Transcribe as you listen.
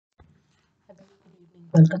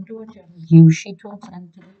Welcome to our channel Yushi Talks,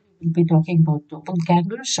 and today we will be talking about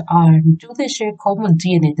doppelgangers. And do they share common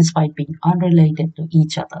DNA despite being unrelated to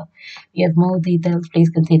each other? We have more details. Please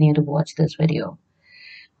continue to watch this video.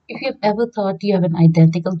 If you've ever thought you have an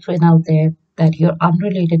identical twin out there that you're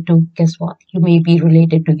unrelated to, guess what? You may be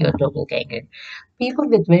related to your doppelganger. People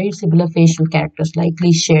with very similar facial characters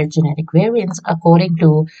likely share genetic variants, according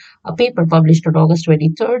to a paper published on August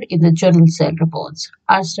 23rd in the journal Cell Reports.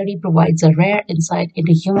 Our study provides a rare insight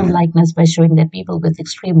into human likeness by showing that people with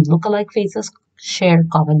extreme look-alike faces share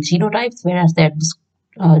common genotypes, whereas they're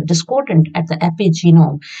discordant at the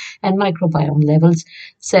epigenome and microbiome levels,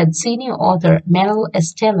 said senior author Mel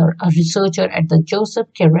Esteller, a researcher at the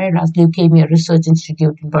Josep Carreras Leukemia Research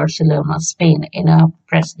Institute in Barcelona, Spain, in a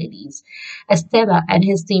press release. Estella and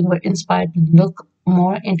his team were inspired to look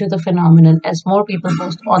more into the phenomenon as more people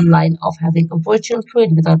post online of having a virtual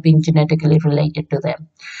twin without being genetically related to them.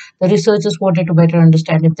 The researchers wanted to better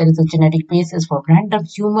understand if there is a genetic basis for random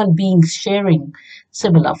human beings sharing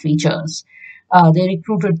similar features. They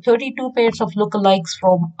recruited 32 pairs of lookalikes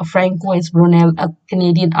from Francois Brunel, a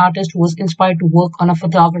Canadian artist who was inspired to work on a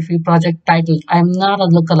photography project titled I'm Not a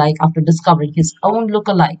Lookalike after discovering his own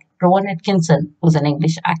lookalike. Rowan Atkinson was an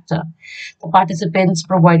English actor. The participants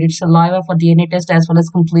provided saliva for DNA test as well as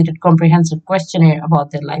completed comprehensive questionnaire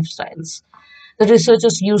about their lifestyles. The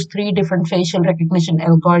researchers used three different facial recognition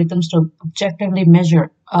algorithms to objectively measure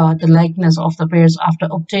the likeness of the pairs after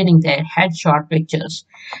obtaining their headshot pictures.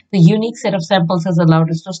 The unique set of samples has allowed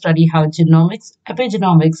us to study how genomics,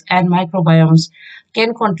 epigenomics, and microbiomes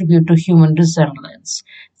can contribute to human resemblance.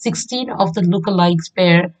 16 of the lookalikes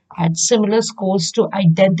pair had similar scores to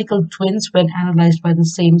identical twins when analyzed by the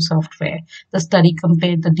same software. The study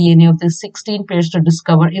compared the DNA of these 16 pairs to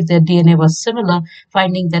discover if their DNA was similar,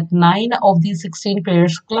 finding that 9 of these 16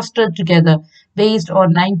 pairs clustered together based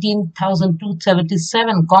on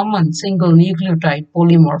 19,277 common single nucleotide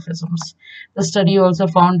polymorphisms. The study also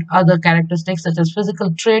found other characteristics such as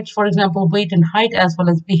physical traits, for example, weight and height, as well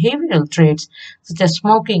as behavioral traits such as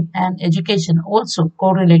smoking and education, also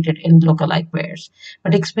correlated in lookalike pairs.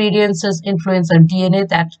 But experiences influence our DNA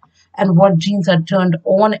that and what genes are turned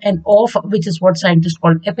on and off, which is what scientists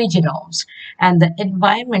call epigenomes. And the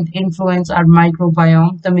environment influence our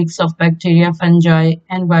microbiome, the mix of bacteria, fungi,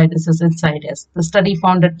 and viruses inside us. The study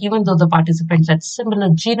found that even though the participants had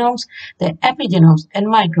similar genomes, their epigenomes and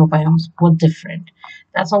microbiomes were different.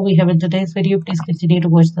 That's all we have in today's video. Please continue to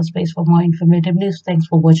watch the space for more informative news. Thanks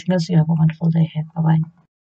for watching us. You have a wonderful day ahead. Bye bye.